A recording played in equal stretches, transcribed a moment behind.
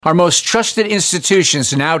Our most trusted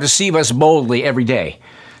institutions now deceive us boldly every day.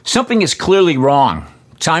 Something is clearly wrong.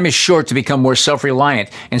 Time is short to become more self-reliant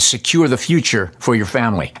and secure the future for your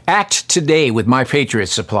family. Act today with My Patriot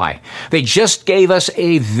Supply. They just gave us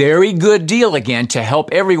a very good deal again to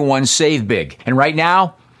help everyone save big. And right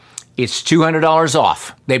now, it's $200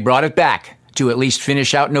 off. They brought it back to at least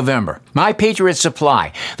finish out November. My Patriot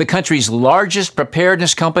Supply, the country's largest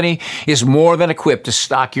preparedness company, is more than equipped to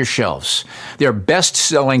stock your shelves. Their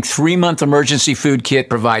best-selling 3-month emergency food kit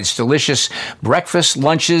provides delicious breakfast,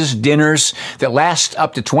 lunches, dinners that last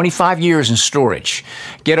up to 25 years in storage.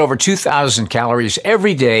 Get over 2,000 calories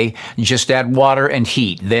every day. Just add water and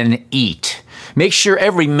heat, then eat. Make sure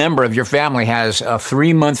every member of your family has a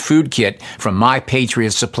 3-month food kit from My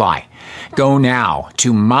Patriot Supply. Go now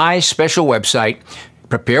to my special website,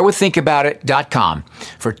 preparewiththinkaboutit.com,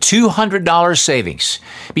 for $200 savings.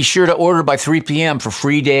 Be sure to order by 3 p.m. for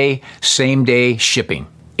free day, same-day shipping.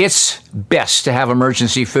 It's best to have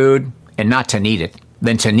emergency food and not to need it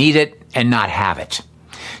than to need it and not have it.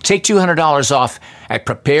 Take $200 off at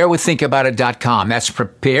preparewiththinkaboutit.com. That's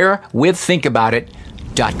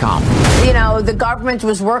preparewiththinkaboutit.com. You know, the government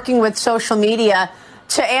was working with social media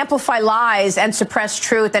to amplify lies and suppress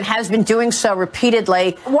truth and has been doing so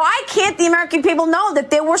repeatedly. Why can't the American people know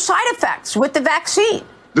that there were side effects with the vaccine?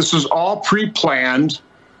 This was all pre-planned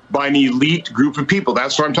by an elite group of people.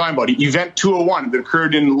 That's what I'm talking about. Event 201 that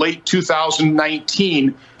occurred in late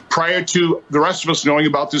 2019 prior to the rest of us knowing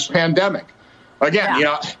about this pandemic. Again, you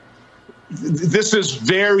know, this is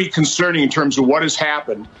very concerning in terms of what has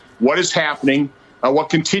happened, what is happening, what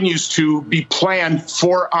continues to be planned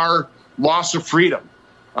for our loss of freedom.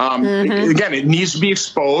 Again, it needs to be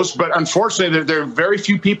exposed, but unfortunately, there are very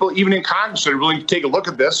few people, even in Congress, that are willing to take a look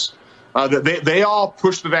at this. They all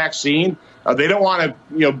push the vaccine. They don't want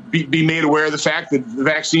to, be made aware of the fact that the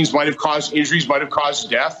vaccines might have caused injuries, might have caused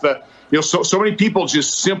death. So many people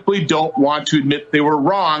just simply don't want to admit they were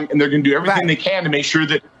wrong, and they're going to do everything they can to make sure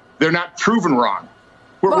that they're not proven wrong.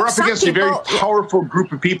 We're up against a very powerful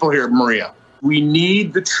group of people here, Maria. We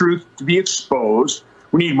need the truth to be exposed.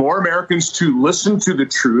 We need more Americans to listen to the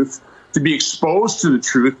truth, to be exposed to the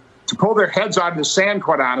truth, to pull their heads out of the sand,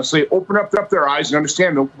 quite honestly, open up their eyes and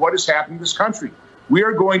understand what is happening in this country. We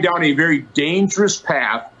are going down a very dangerous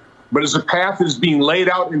path, but it's a path that is being laid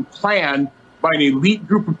out and planned by an elite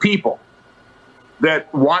group of people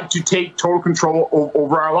that want to take total control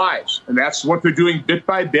over our lives. And that's what they're doing bit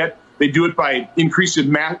by bit. They do it by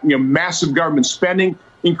increasing massive government spending,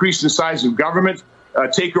 increase the size of government,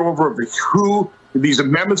 takeover of the WHO. These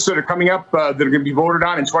amendments that are coming up that are going to be voted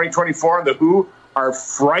on in 2024, the WHO, are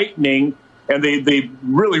frightening, and they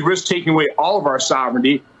really risk taking away all of our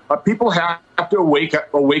sovereignty. People have to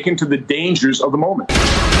awaken to the dangers of the moment.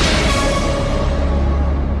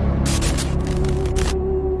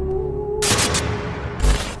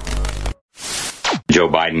 Joe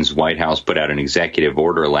Biden's White House put out an executive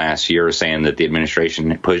order last year saying that the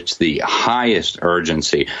administration puts the highest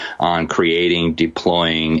urgency on creating,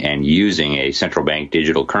 deploying, and using a central bank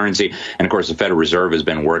digital currency. And, of course, the Federal Reserve has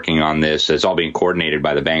been working on this. It's all being coordinated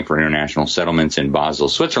by the Bank for International Settlements in Basel,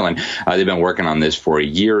 Switzerland. They've been working on this for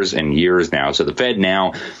years and years now. So the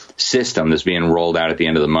FedNow system that's being rolled out at the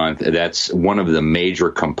end of the month, that's one of the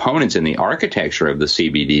major components in the architecture of the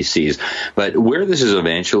CBDCs. But where this is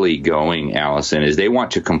eventually going, Allison, is they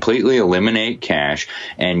want to completely eliminate cash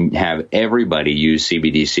and have everybody use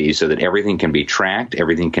CBDCs so that everything can be tracked,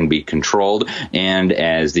 everything can be controlled, and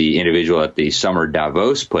as the individual at the Summer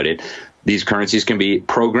Davos put it, these currencies can be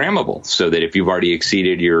programmable so that if you've already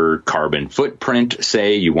exceeded your carbon footprint,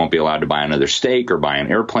 say, you won't be allowed to buy another steak or buy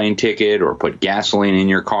an airplane ticket or put gasoline in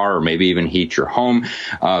your car or maybe even heat your home.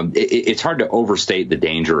 It's hard to overstate the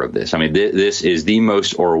danger of this. I mean, this is the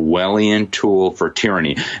most Orwellian tool for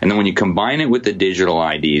tyranny. And then when you combine it with the digital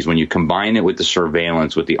IDs, when you combine it with the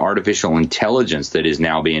surveillance, with the artificial intelligence that is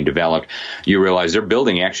now being developed, you realize they're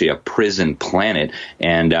building actually a prison planet,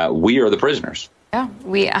 and we are the prisoners. Yeah,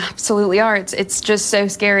 we absolutely are. It's just so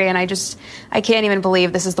scary, and I can't even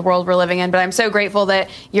believe this is the world we're living in. But I'm so grateful that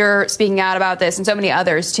you're speaking out about this, and so many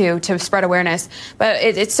others too, to spread awareness. But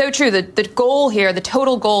it's so true. The goal here, the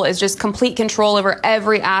total goal, is just complete control over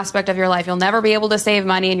every aspect of your life. You'll never be able to save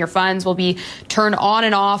money, and your funds will be turned on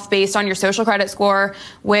and off based on your social credit score,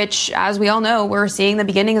 which, as we all know, we're seeing the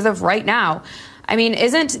beginnings of right now. I mean,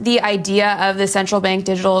 isn't the idea of the central bank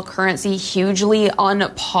digital currency hugely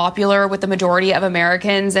unpopular with the majority of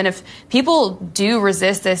Americans? And if people do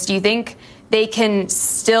resist this, do you think they can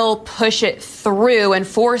still push it through and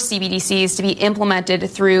force CBDCs to be implemented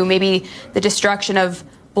through maybe the destruction of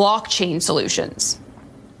blockchain solutions?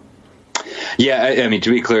 Yeah, I mean, to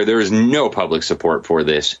be clear, there is no public support for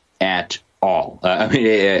this at all. I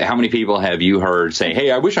mean, how many people have you heard say, hey,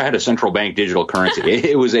 I wish I had a central bank digital currency?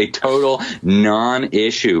 It was a total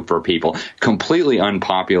non-issue for people, completely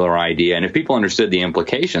unpopular idea. And if people understood the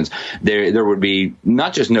implications, there would be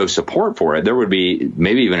not just no support for it, there would be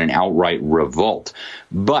maybe even an outright revolt.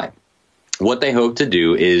 But what they hope to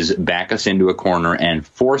do is back us into a corner and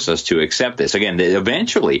force us to accept this. Again,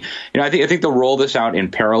 eventually, I think they'll roll this out in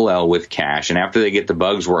parallel with cash. And after they get the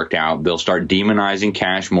bugs worked out, they'll start demonizing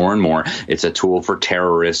cash more and more. It's a tool for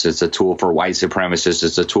terrorists. It's a tool for white supremacists.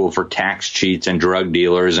 It's a tool for tax cheats and drug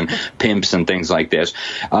dealers and pimps and things like this.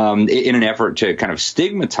 In an effort to kind of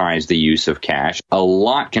stigmatize the use of cash, a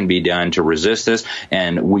lot can be done to resist this.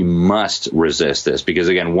 And we must resist this because,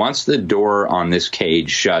 again, once the door on this cage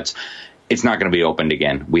shuts, it's not going to be opened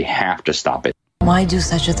again. We have to stop it. Why do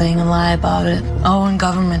such a thing and lie about it? Our own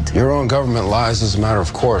government. Your own government lies as a matter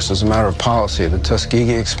of course, as a matter of policy. The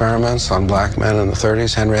Tuskegee experiments on black men in the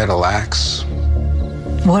 30s, Henrietta Lacks.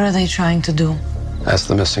 What are they trying to do? That's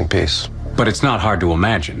the missing piece. But it's not hard to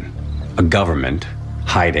imagine a government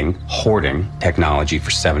hiding, hoarding technology for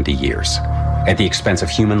 70 years at the expense of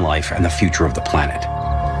human life and the future of the planet.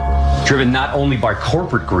 Driven not only by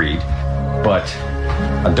corporate greed, but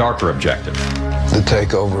a darker objective. The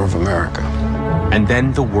takeover of America. And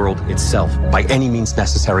then the world itself, by any means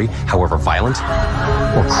necessary, however violent,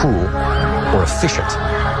 or cruel, or efficient.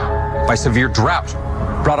 By severe drought,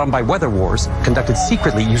 brought on by weather wars, conducted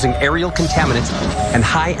secretly using aerial contaminants and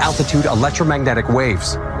high-altitude electromagnetic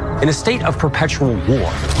waves. In a state of perpetual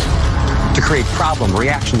war. To create problem,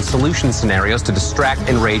 reaction, solution scenarios to distract,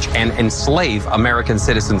 enrage, and enslave American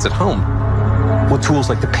citizens at home. With tools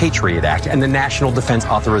like the Patriot Act and the National Defense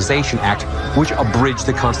Authorization Act, which abridge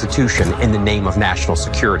the Constitution in the name of national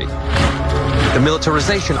security. The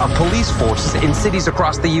militarization of police forces in cities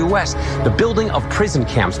across the U.S., the building of prison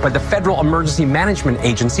camps by the Federal Emergency Management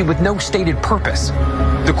Agency with no stated purpose,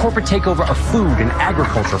 the corporate takeover of food and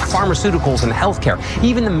agriculture, pharmaceuticals and healthcare,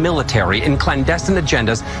 even the military in clandestine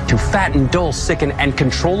agendas to fatten, dull, sicken, and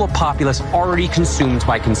control a populace already consumed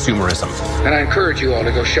by consumerism. And I encourage you all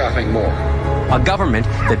to go shopping more. A government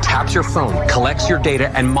that taps your phone, collects your data,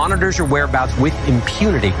 and monitors your whereabouts with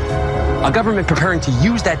impunity. A government preparing to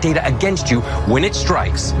use that data against you when it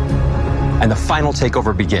strikes. And the final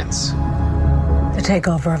takeover begins. The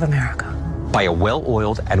takeover of America. By a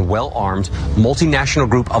well-oiled and well-armed multinational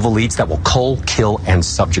group of elites that will cull, kill, and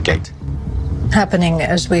subjugate. Happening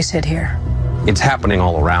as we sit here. It's happening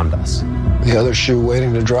all around us. The other shoe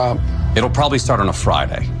waiting to drop. It'll probably start on a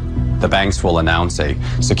Friday. The banks will announce a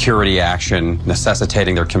security action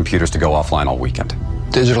necessitating their computers to go offline all weekend.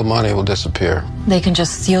 Digital money will disappear. They can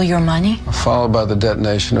just steal your money? Followed by the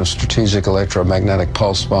detonation of strategic electromagnetic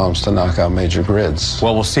pulse bombs to knock out major grids.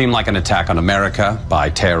 What will seem like an attack on America by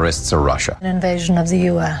terrorists or Russia. An invasion of the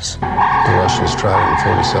U.S. The Russians tried it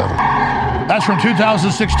in 47. That's from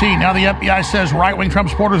 2016. Now the FBI says right-wing Trump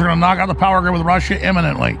supporters are going to knock out the power grid with Russia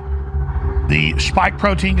imminently. The spike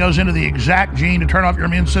protein goes into the exact gene to turn off your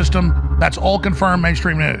immune system. That's all confirmed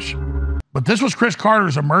mainstream news. But this was Chris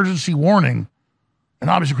Carter's emergency warning. And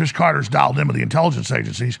obviously Chris Carter's dialed in with the intelligence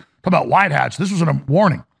agencies. Talk about white hats. This was a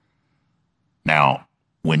warning. Now,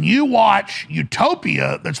 when you watch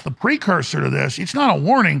Utopia, that's the precursor to this, it's not a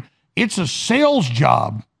warning. It's a sales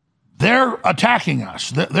job. They're attacking us.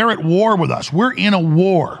 They're at war with us. We're in a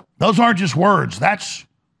war. Those aren't just words. That's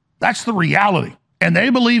the reality. And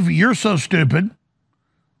they believe you're so stupid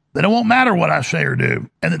that it won't matter what I say or do.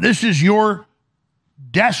 And that this is your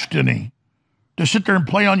destiny to sit there and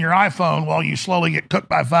play on your iPhone while you slowly get cooked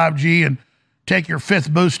by 5G and take your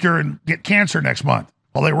 5th booster and get cancer next month.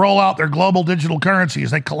 While they roll out their global digital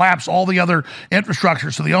currencies, they collapse all the other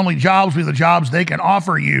infrastructure. So the only jobs will be the jobs they can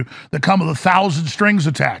offer you that come with 1,000 strings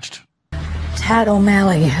attached. Tad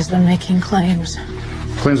O'Malley has been making claims.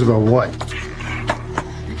 Claims about what?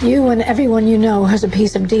 You and everyone you know has a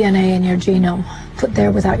piece of DNA in your genome, put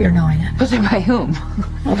there without your knowing it. Put there by whom?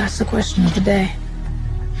 Well, that's the question of the day.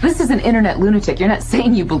 This is an internet lunatic. You're not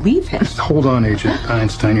saying you believe him. Hold on, Agent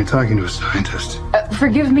Einstein. You're talking to a scientist.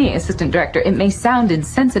 Forgive me, Assistant Director. It may sound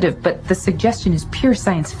insensitive, but the suggestion is pure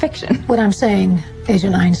science fiction. What I'm saying,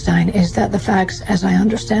 Agent Einstein, is that the facts, as I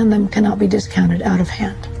understand them, cannot be discounted out of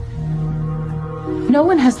hand. No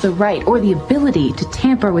one has the right or the ability to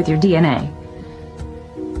tamper with your DNA.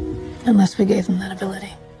 Unless we gave them that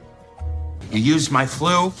ability. You used my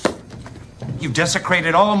flu. You've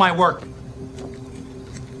desecrated all of my work.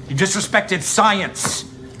 You disrespected science.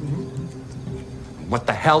 What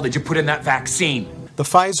the hell did you put in that vaccine? The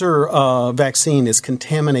Pfizer vaccine is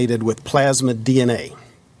contaminated with plasmid DNA.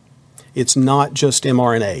 It's not just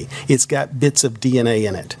mRNA. It's got bits of DNA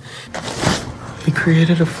in it. He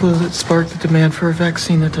created a flu that sparked the demand for a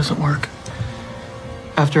vaccine that doesn't work.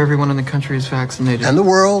 After everyone in the country is vaccinated. And the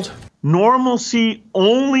world. Normalcy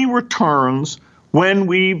only returns when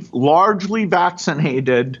we've largely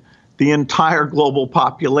vaccinated the entire global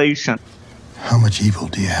population. How much evil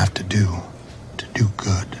do you have to do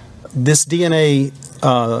good? This DNA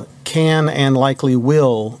can and likely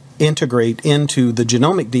will integrate into the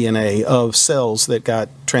genomic DNA of cells that got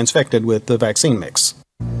transfected with the vaccine mix.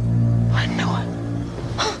 I knew it.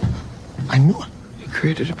 I knew it. He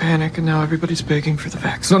created a panic, and now everybody's begging for the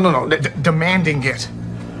vaccine. No. Demanding it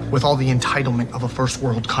with all the entitlement of a first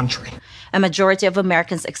world country. A majority of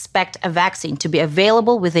Americans expect a vaccine to be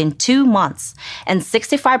available within 2 months, and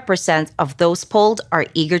 65% of those polled are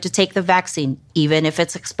eager to take the vaccine, even if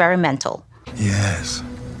it's experimental. Yes.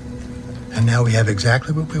 And now we have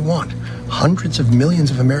exactly what we want. Hundreds of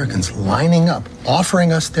millions of Americans lining up,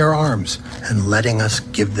 offering us their arms, and letting us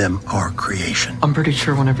give them our creation. I'm pretty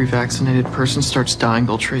sure when every vaccinated person starts dying,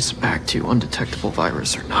 they'll trace it back to undetectable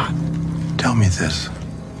virus or not. Tell me this.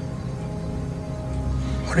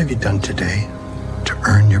 What have you done today to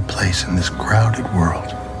earn your place in this crowded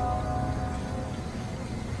world?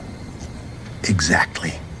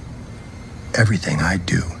 Exactly. Everything I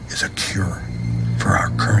do is a cure for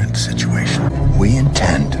our current situation. We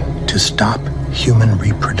intend to stop human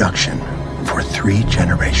reproduction for 3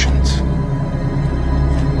 generations.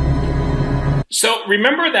 So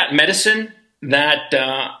remember that medicine that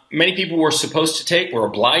many people were supposed to take, were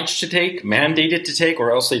obliged to take, mandated to take,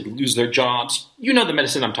 or else they'd lose their jobs? You know the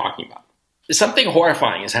medicine I'm talking about. Something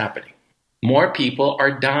horrifying is happening. More people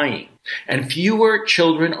are dying, and fewer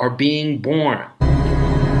children are being born.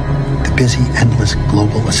 The busy, endless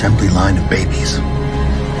global assembly line of babies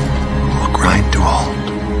will grind to a halt.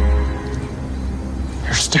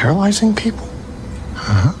 You're sterilizing people?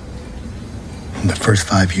 Uh-huh. In the first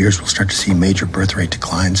 5 years, we'll start to see major birth rate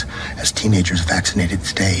declines as teenagers vaccinated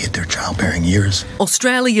today hit their childbearing years.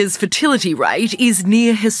 Australia's fertility rate is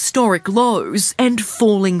near historic lows and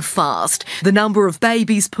falling fast. The number of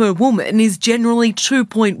babies per woman is generally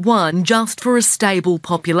 2.1 just for a stable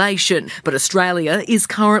population, but Australia is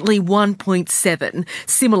currently 1.7,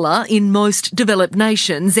 similar in most developed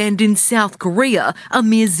nations, and in South Korea a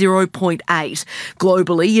mere 0.8.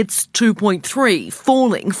 Globally, it's 2.3,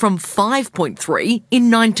 falling from 5.3 in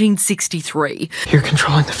 1963. You're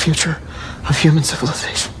controlling the future of human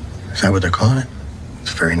civilization. Is that what they're calling it?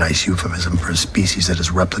 It's a very nice euphemism for a species that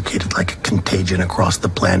has replicated like a contagion across the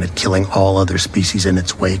planet, killing all other species in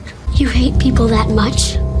its wake. You hate people that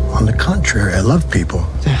much? On the contrary, I love people.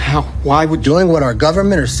 Then how? Why would doing what our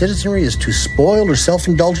government or citizenry is too spoiled or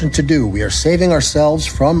self-indulgent to do? We are saving ourselves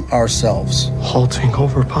from ourselves. Halting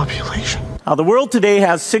overpopulation. Now, the world today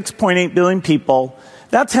has 6.8 billion people.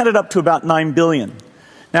 That's headed up to about 9 billion.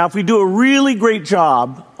 Now, if we do a really great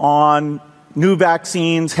job on new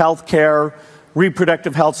vaccines, healthcare,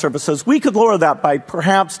 reproductive health services, we could lower that by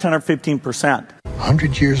perhaps 10 or 15%.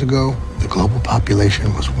 100 years ago, the global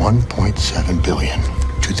population was 1.7 billion.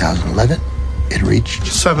 2011, it reached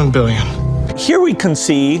 7 billion. Here we can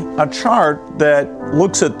see a chart that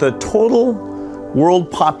looks at the total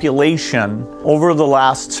world population over the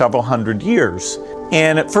last several hundred years.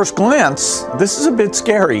 And at first glance, this is a bit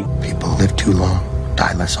scary. People live too long,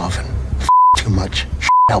 die less often, too much,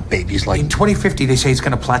 out babies like... In 2050, they say it's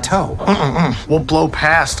going to plateau. We'll blow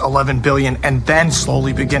past 11 billion and then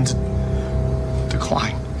slowly begin to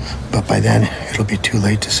decline. But by then, it'll be too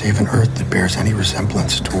late to save an Earth that bears any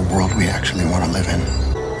resemblance to a world we actually want to live in.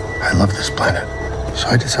 I love this planet, so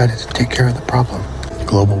I decided to take care of the problem.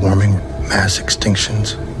 Global warming, mass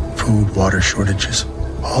extinctions, food, water shortages.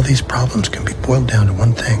 All these problems can be boiled down to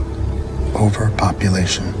one thing: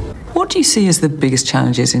 overpopulation. What do you see as the biggest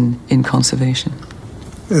challenges in conservation?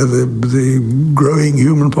 The growing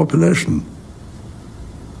human population.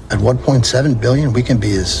 At 1.7 billion, we can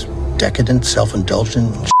be as decadent,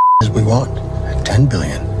 self-indulgent as we want. At 10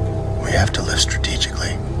 billion, we have to live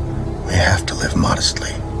strategically. We have to live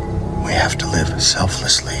modestly. We have to live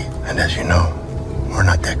selflessly. And as you know, we're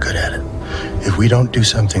not that good at it. If we don't do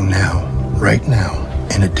something now, right now,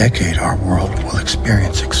 in a decade, our world will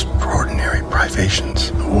experience extraordinary privations.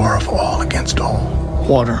 A war of all against all.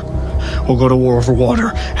 Water. We'll go to war over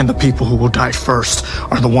water, and the people who will die first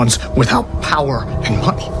are the ones without power and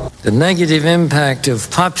money. The negative impact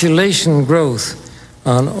of population growth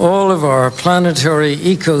on all of our planetary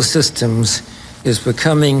ecosystems is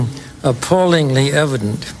becoming appallingly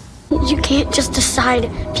evident. You can't just decide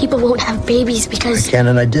people won't have babies because... I can,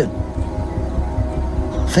 and I did.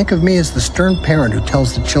 Think of me as the stern parent who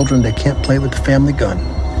tells the children they can't play with the family gun.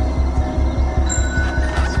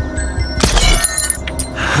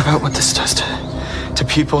 about what this does to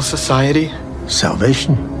people, society?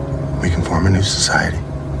 Salvation. We can form a new society.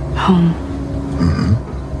 Home.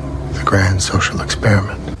 Mm-hmm. The grand social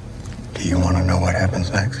experiment. Do you want to know what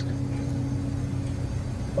happens next?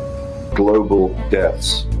 Global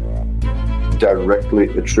deaths directly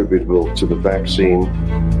attributable to the vaccine,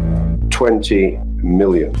 20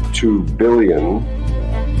 million. 2 billion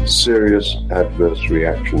serious adverse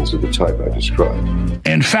reactions of the type I described.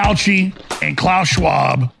 And Fauci and Klaus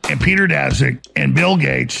Schwab and Peter Daszak and Bill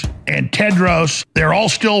Gates and Tedros, they're all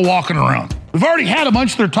still walking around. We've already had a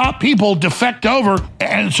bunch of their top people defect over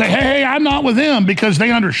and say, hey, I'm not with them, because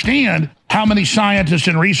they understand how many scientists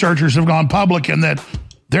and researchers have gone public and that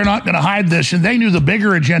they're not going to hide this. And they knew the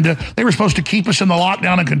bigger agenda. They were supposed to keep us in the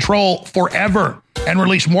lockdown and control forever and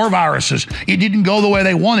release more viruses. It didn't go the way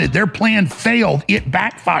they wanted. Their plan failed. It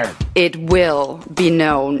backfired. It will be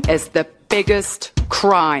known as the biggest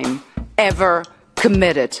crime ever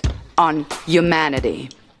committed on humanity.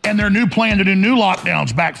 And their new plan to do new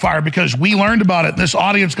lockdowns backfired because we learned about it. This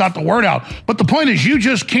audience got the word out. But the point is, you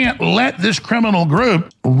just can't let this criminal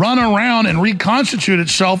group run around and reconstitute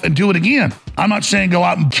itself and do it again. I'm not saying go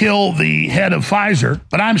out and kill the head of Pfizer,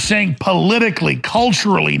 but I'm saying politically,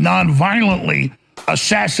 culturally, non-violently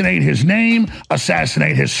assassinate his name,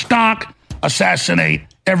 assassinate his stock, assassinate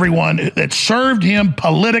everyone that served him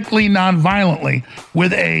politically, non-violently,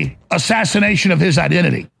 with a assassination of his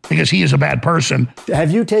identity, because he is a bad person.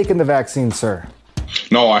 Have you taken the vaccine, sir?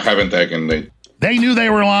 No, I haven't taken it. They knew they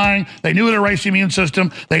were lying. They knew it erased the immune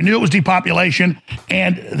system. They knew it was depopulation,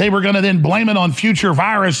 and they were going to then blame it on future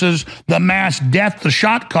viruses, the mass death the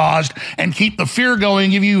shot caused, and keep the fear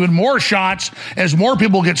going, give you even more shots as more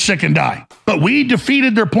people get sick and die. But we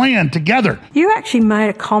defeated their plan together. You actually made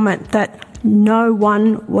a comment that no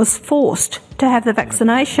one was forced to have the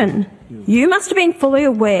vaccination. You must have been fully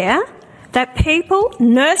aware that people,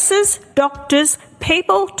 nurses, doctors,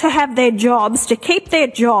 people to have their jobs, to keep their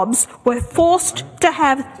jobs, were forced to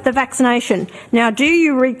have the vaccination. Now, do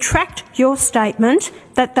you retract your statement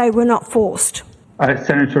that they were not forced?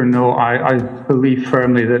 Senator, no, I believe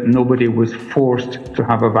firmly that nobody was forced to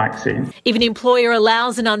have a vaccine. If an employer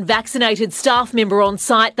allows an unvaccinated staff member on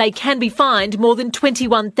site, they can be fined more than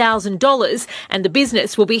 $21,000, and the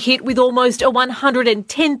business will be hit with almost a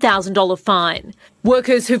 $110,000 fine.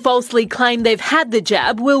 Workers who falsely claim they've had the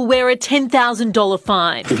jab will wear a $10,000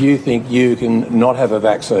 fine. If you think you can not have a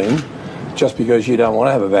vaccine just because you don't want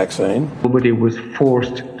to have a vaccine. Nobody was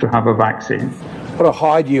forced to have a vaccine. What a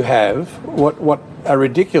hide you have. What a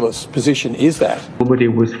ridiculous position is that? Nobody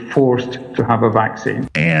was forced to have a vaccine.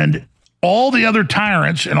 And all the other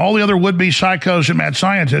tyrants and all the other would-be psychos and mad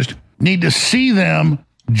scientists need to see them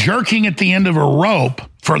jerking at the end of a rope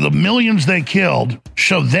for the millions they killed,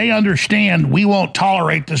 so they understand we won't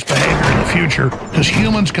tolerate this behavior in the future, because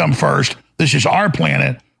humans come first. This is our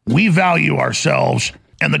planet. We value ourselves.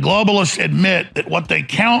 And the globalists admit that what they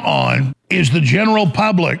count on is the general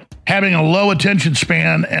public having a low attention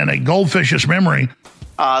span and a goldfish's memory.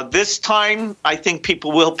 This time, I think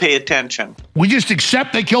people will pay attention. We just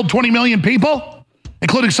accept they killed 20 million people,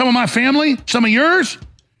 including some of my family, some of yours,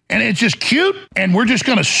 and it's just cute, and we're just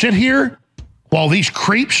going to sit here while these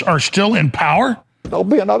creeps are still in power? There'll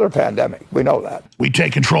be another pandemic. We know that. We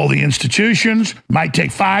take control of the institutions. Might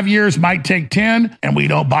take 5 years, might take 10, and we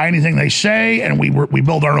don't buy anything they say, and we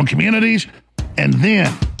build our own communities. And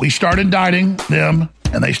then we start indicting them,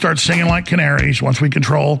 and they start singing like canaries once we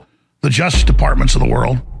control the justice departments of the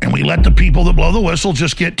world. And we let the people that blow the whistle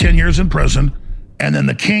just get 10 years in prison. And then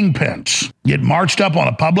the kingpins get marched up on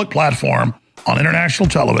a public platform on international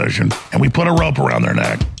television, and we put a rope around their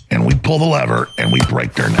neck, and we pull the lever, and we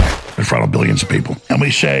break their neck in front of billions of people. And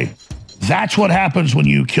we say, that's what happens when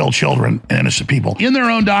you kill children and innocent people. In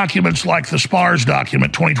their own documents, like the SPARS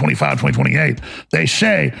document, 2025-2028, they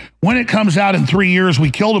say, when it comes out in 3 years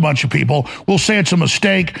we killed a bunch of people, we'll say it's a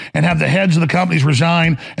mistake and have the heads of the companies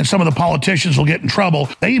resign, and some of the politicians will get in trouble.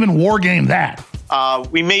 They even war game that.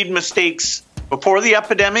 We made mistakes before the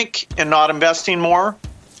epidemic in not investing more.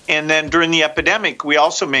 And then during the epidemic, we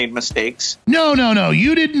also made mistakes. No.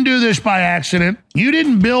 You didn't do this by accident. You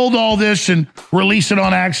didn't build all this and release it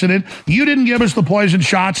on accident. You didn't give us the poison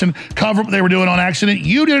shots and cover what they were doing on accident.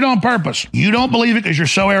 You did it on purpose. You don't believe it because you're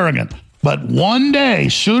so arrogant. But one day,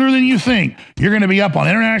 sooner than you think, you're going to be up on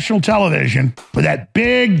international television with that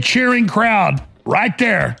big cheering crowd right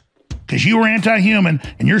there, because you were anti-human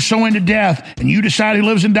and you're so into death and you decide who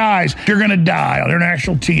lives and dies. You're going to die on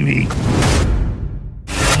international TV.